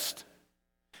best.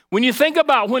 When you think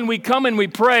about when we come and we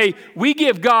pray, we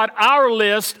give God our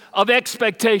list of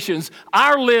expectations,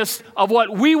 our list of what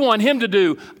we want him to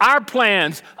do, our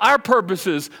plans, our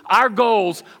purposes, our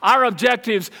goals, our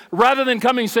objectives, rather than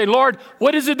coming and say, Lord,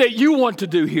 what is it that you want to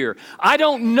do here? I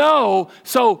don't know,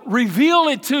 so reveal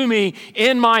it to me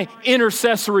in my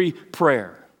intercessory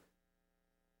prayer.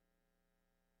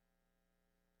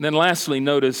 And then lastly,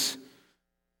 notice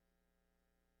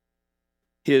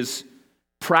his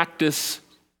practice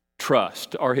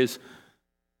trust, or his,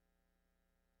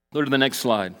 go to the next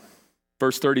slide,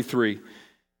 verse 33,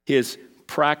 his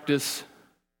practice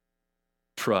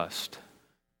trust.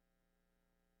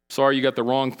 Sorry, you got the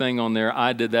wrong thing on there.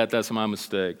 I did that. That's my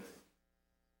mistake.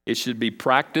 It should be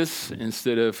practice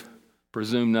instead of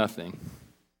presume nothing.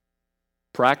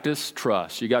 Practice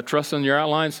trust. You got trust on your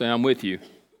outline? Say, I'm with you.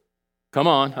 Come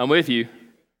on, I'm with you.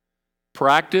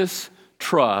 Practice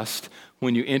trust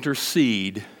when you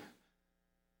intercede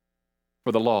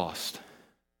for the lost.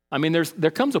 I mean, there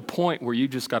comes a point where you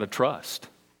just got to trust.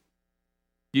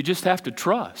 You just have to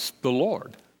trust the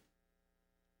Lord.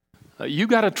 You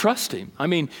got to trust him. I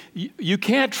mean, you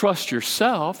can't trust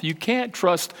yourself. You can't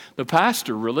trust the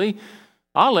pastor, really.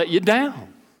 I'll let you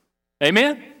down.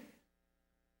 Amen?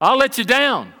 I'll let you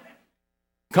down.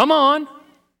 Come on.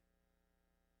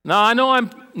 Now, I know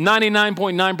I'm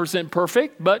 99.9%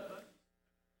 perfect, but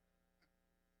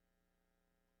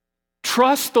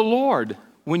trust the Lord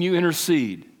when you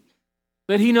intercede,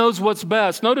 that he knows what's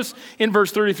best. Notice in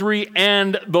verse 33,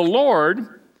 and the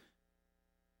Lord,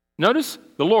 notice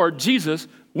the Lord, Jesus,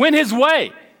 went his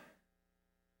way.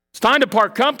 It's time to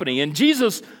part company. And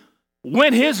Jesus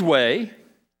went his way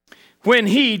when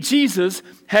he, Jesus,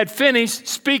 had finished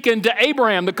speaking to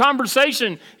Abraham. The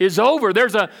conversation is over.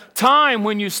 There's a time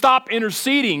when you stop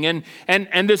interceding, and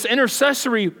this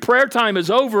intercessory prayer time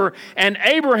is over, and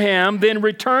Abraham then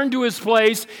returned to his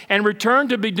place and returned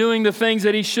to be doing the things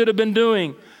that he should have been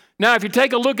doing. Now, if you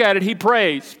take a look at it, he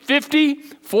prays 50,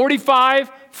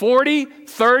 45, 40,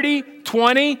 30,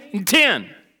 20, and 10,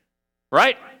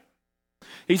 right?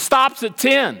 He stops at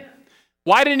 10.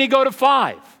 Why didn't he go to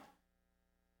 5?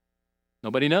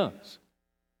 Nobody knows.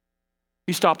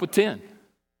 He stopped with 10.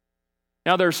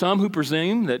 Now, there are some who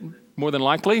presume that more than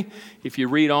likely, if you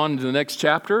read on to the next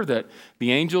chapter, that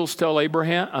the angels tell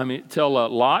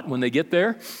Lot when they get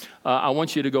there, I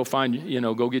want you to go find,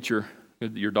 go get your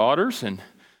daughters and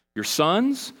your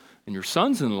sons and your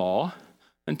sons-in-law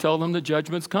and tell them the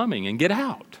judgment's coming and get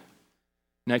out.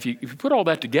 Now, if you put all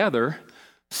that together,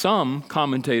 some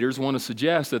commentators want to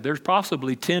suggest that there's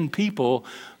possibly 10 people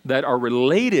that are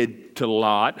related to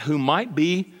Lot who might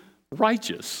be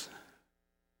righteous.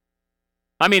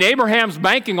 I mean, Abraham's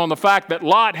banking on the fact that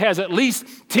Lot has at least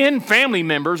 10 family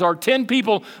members or 10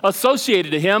 people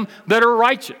associated to him that are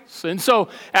righteous. And so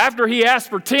after he asked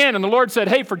for 10 and the Lord said,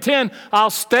 hey, for 10, I'll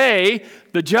stay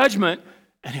the judgment.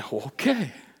 And he,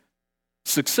 okay,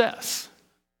 success.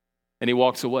 And he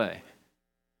walks away.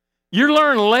 You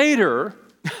learn later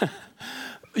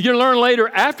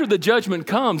after the judgment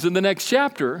comes in the next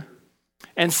chapter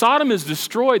and Sodom is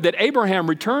destroyed, that Abraham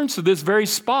returns to this very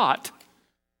spot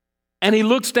and he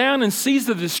looks down and sees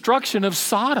the destruction of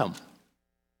Sodom.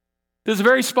 This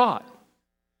very spot.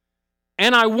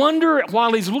 And I wonder,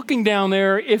 while he's looking down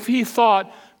there, if he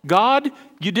thought, God,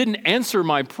 you didn't answer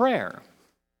my prayer.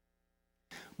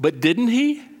 But didn't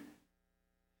he?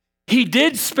 He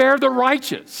did spare the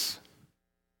righteous.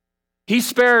 He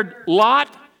spared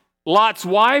Lot, Lot's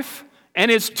wife,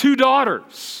 and his 2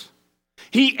 daughters.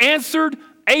 He answered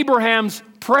Abraham's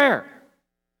prayer.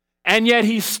 And yet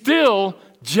he still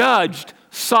judged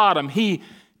Sodom. He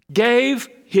gave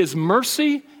his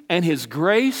mercy and his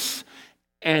grace,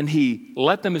 and he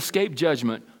let them escape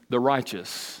judgment, the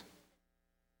righteous.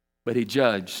 But he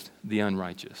judged the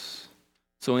unrighteous.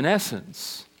 So in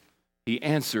essence, he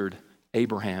answered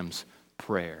Abraham's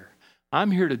prayer.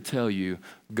 I'm here to tell you,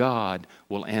 God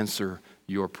will answer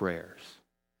your prayers.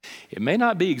 It may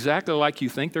not be exactly like you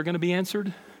think they're going to be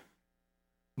answered,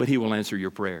 but he will answer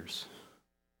your prayers.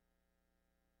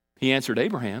 He answered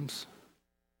Abraham's,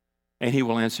 and he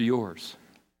will answer yours.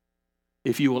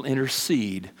 if you will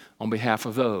intercede on behalf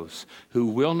of those who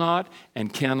will not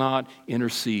and cannot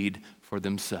intercede for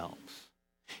themselves.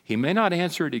 He may not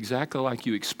answer it exactly like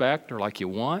you expect or like you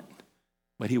want,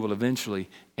 but he will eventually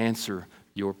answer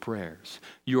your prayers.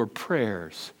 Your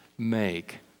prayers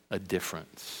make a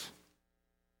difference.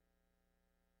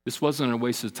 This wasn't a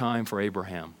waste of time for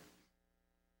Abraham,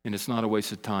 and it's not a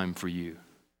waste of time for you.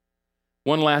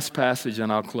 One last passage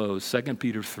and I'll close. 2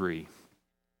 Peter 3.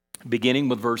 Beginning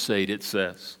with verse 8, it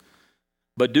says,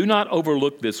 "But do not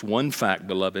overlook this one fact,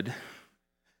 beloved,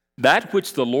 that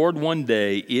which the Lord one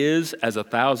day is as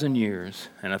 1,000 years,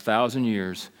 and 1,000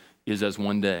 years is as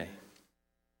one day."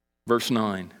 Verse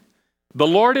 9, "The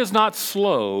Lord is not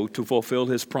slow to fulfill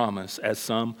his promise, as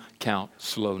some count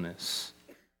slowness,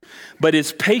 but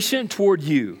is patient toward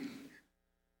you."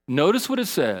 Notice what it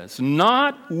says,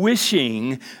 "not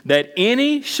wishing that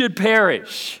any should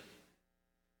perish."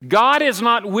 God is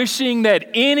not wishing that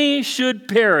any should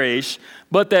perish,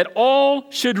 but that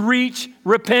all should reach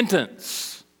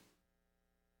repentance.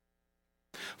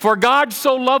 For God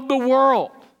so loved the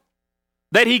world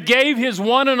that he gave his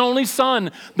one and only Son,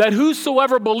 that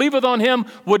whosoever believeth on him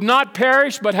would not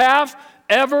perish, but have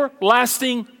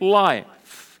everlasting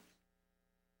life.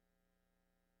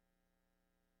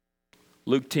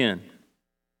 Luke 10.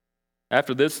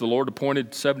 After this, the Lord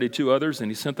appointed 72 others, and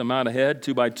he sent them out ahead,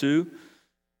 2 by 2,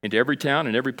 into every town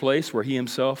and every place where he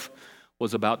himself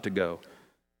was about to go.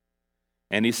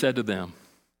 And he said to them,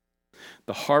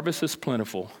 "The harvest is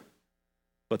plentiful,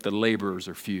 but the laborers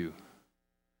are few.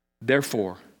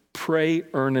 Therefore, pray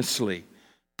earnestly,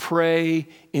 pray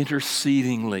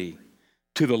intercedingly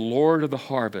to the Lord of the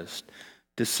harvest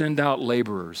to send out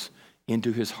laborers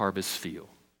into his harvest field."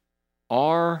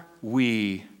 Are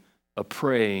we a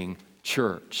praying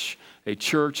church? A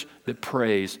church that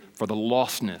prays for the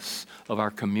lostness of our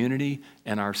community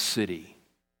and our city.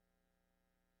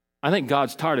 I think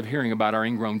God's tired of hearing about our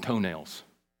ingrown toenails.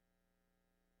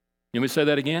 You want me to say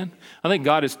that again? I think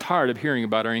God is tired of hearing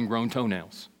about our ingrown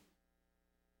toenails.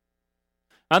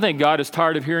 I think God is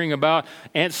tired of hearing about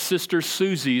Aunt Sister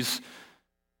Susie's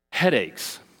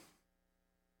headaches.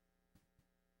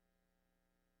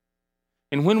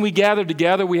 And when we gather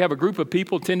together, we have a group of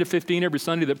people, 10 to 15 every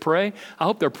Sunday, that pray. I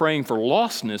hope they're praying for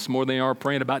lostness more than they are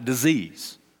praying about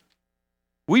disease.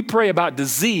 We pray about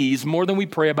disease more than we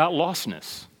pray about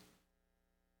lostness.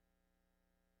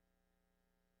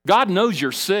 God knows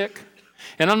you're sick.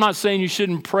 And I'm not saying you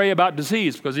shouldn't pray about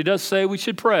disease, because he does say we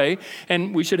should pray,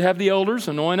 and we should have the elders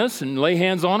anoint us and lay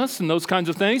hands on us and those kinds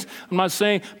of things. I'm not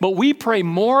saying, but we pray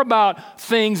more about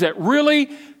things that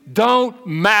really don't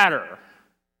matter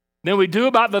than we do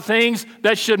about the things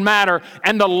that should matter.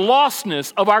 And the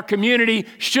lostness of our community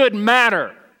should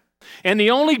matter. And the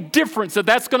only difference that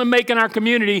that's going to make in our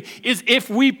community is if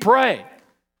we pray.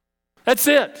 That's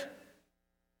it.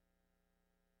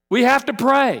 We have to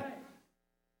pray.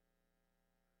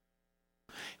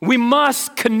 We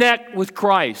must connect with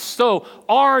Christ. So,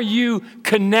 are you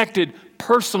connected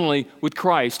personally with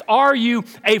Christ? Are you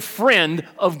a friend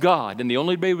of God? And the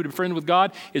only way to be a friend with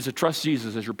God is to trust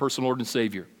Jesus as your personal Lord and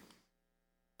Savior.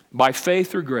 By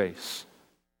faith through grace,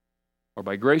 or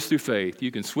by grace through faith,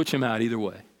 you can switch them out either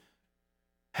way.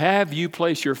 Have you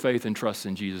placed your faith and trust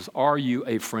in Jesus? Are you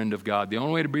a friend of God? The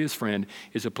only way to be his friend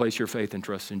is to place your faith and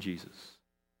trust in Jesus.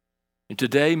 And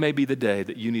today may be the day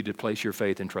that you need to place your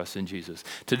faith and trust in Jesus.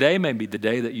 Today may be the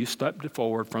day that you step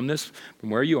forward from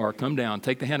where you are, come down,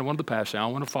 take the hand of one of the pastors. I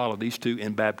want to follow these two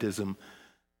in baptism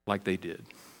like they did.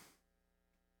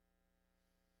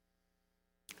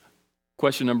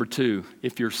 Question number 2,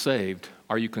 if you're saved,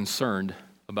 are you concerned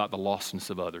about the lostness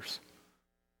of others?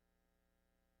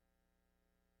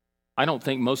 I don't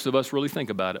think most of us really think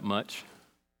about it much.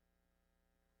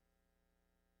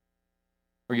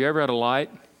 Are you ever at a light,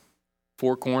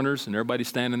 4 corners, and everybody's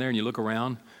standing there, and you look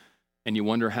around and you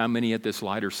wonder how many at this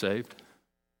light are saved?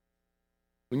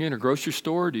 When you're in a grocery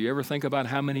store, do you ever think about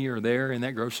how many are there in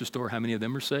that grocery store, how many of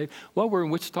them are saved? Well, we're in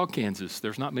Wichita, Kansas.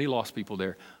 There's not many lost people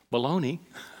there. Baloney.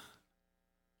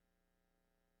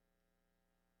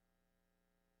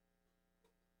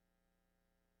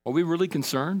 Are we really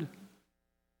concerned?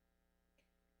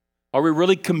 Are we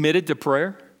really committed to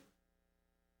prayer?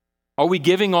 Are we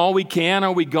giving all we can?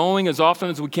 Are we going as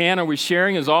often as we can? Are we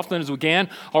sharing as often as we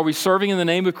can? Are we serving in the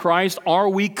name of Christ? Are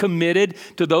we committed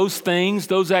to those things,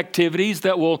 those activities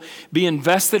that will be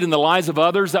invested in the lives of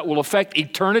others, that will affect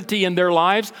eternity in their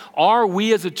lives? Are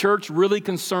we as a church really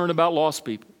concerned about lost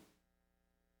people?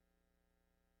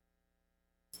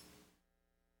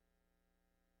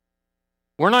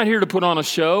 We're not here to put on a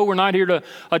show. We're not here to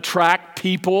attract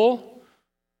people.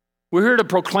 We're here to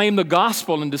proclaim the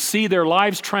gospel and to see their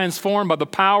lives transformed by the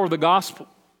power of the gospel.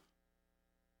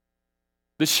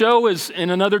 The show is in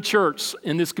another church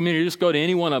in this community. Just go to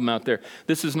any one of them out there.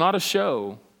 This is not a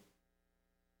show.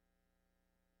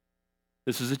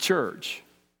 This is a church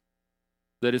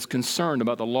that is concerned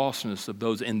about the lostness of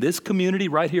those in this community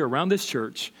right here around this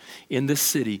church, in this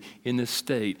city, in this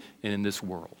state, and in this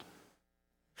world.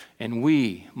 And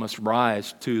we must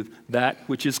rise to that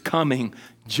which is coming.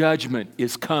 Judgment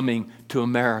is coming to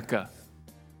America.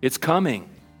 It's coming.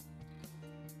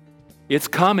 It's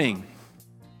coming.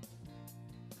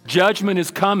 Judgment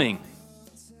is coming.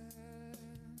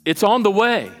 It's on the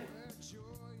way.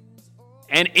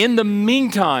 And in the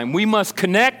meantime, we must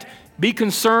connect, be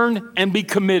concerned, and be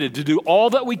committed to do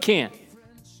all that we can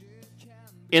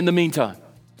in the meantime.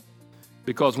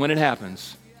 Because when it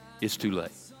happens, it's too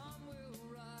late.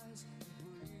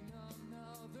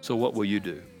 So what will you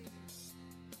do?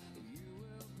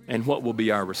 And what will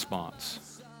be our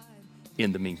response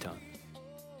in the meantime?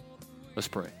 Let's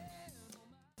pray.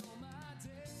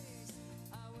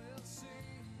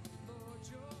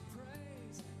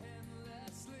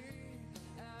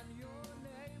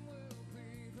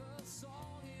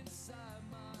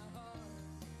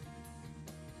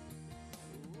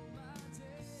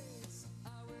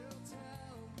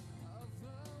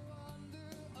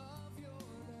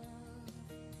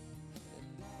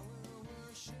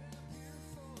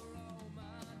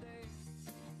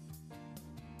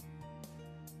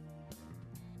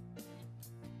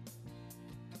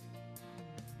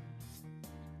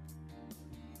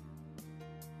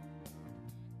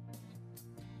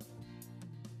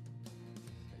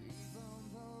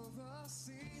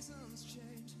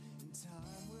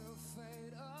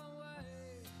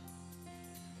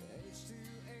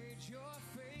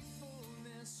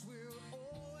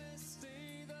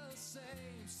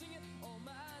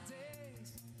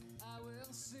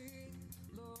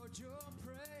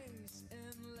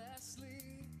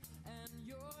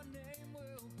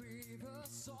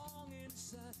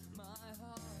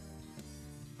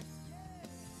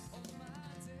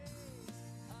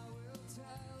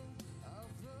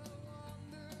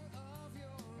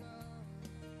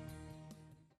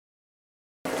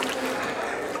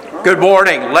 Good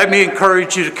morning. Let me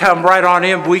encourage you to come right on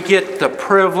in. We get the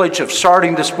privilege of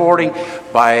starting this morning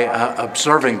by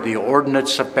observing the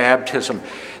ordinance of baptism.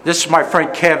 This is my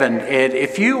friend Kevin, and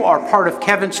if you are part of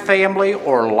Kevin's family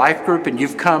or life group and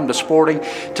you've come this morning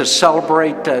to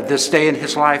celebrate this day in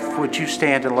his life, would you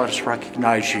stand and let us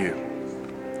recognize you?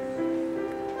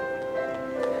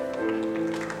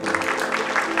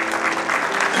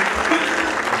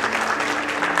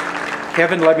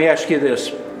 Kevin, let me ask you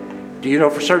this. Do you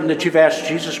know for certain that you've asked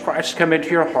Jesus Christ to come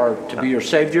into your heart to be your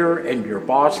Savior and your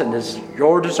boss, and is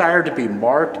your desire to be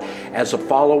marked as a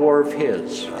follower of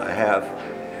His? I have.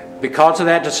 Because of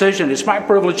that decision, it's my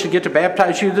privilege to get to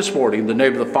baptize you this morning in the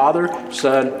name of the Father,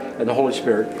 Son, and the Holy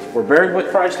Spirit. We're buried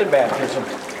with Christ in baptism,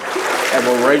 and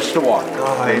we're raised to walk.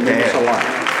 Oh, amen.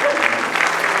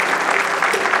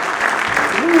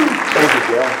 Thank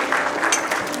you, Joe.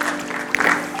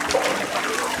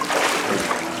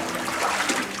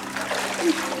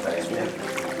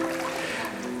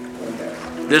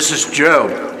 This is Joe.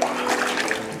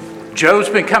 Joe's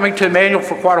been coming to Immanuel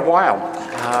for quite a while.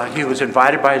 He was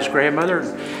invited by his grandmother,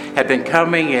 had been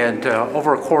coming, and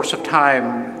over a course of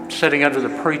time, sitting under the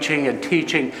preaching and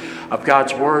teaching of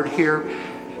God's Word here,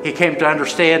 he came to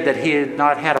understand that he had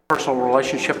not had a personal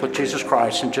relationship with Jesus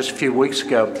Christ. And just a few weeks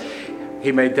ago,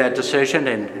 he made that decision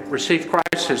and received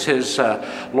Christ as his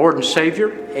Lord and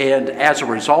Savior. And as a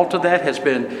result of that, has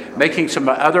been making some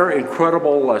other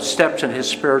incredible steps in his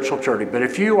spiritual journey. But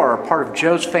if you are a part of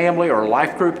Joe's family or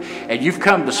life group, and you've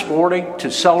come this morning to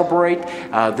celebrate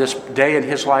this day in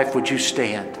his life, would you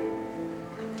stand?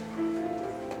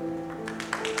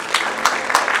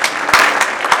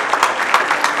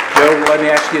 Joe, let me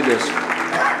ask you this.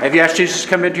 Have you asked Jesus to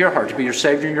come into your heart to be your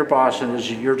Savior and your boss, and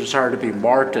is your desire to be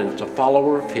marked as a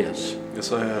follower of His?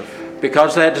 Yes, I have.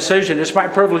 Because of that decision, it's my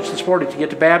privilege this morning to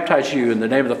get to baptize you in the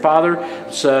name of the Father,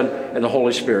 the Son, and the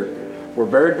Holy Spirit. We're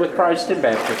buried with Christ in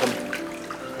baptism, and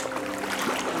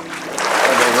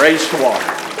we're raised to walk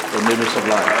in newness of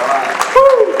life.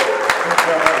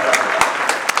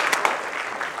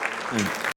 Woo!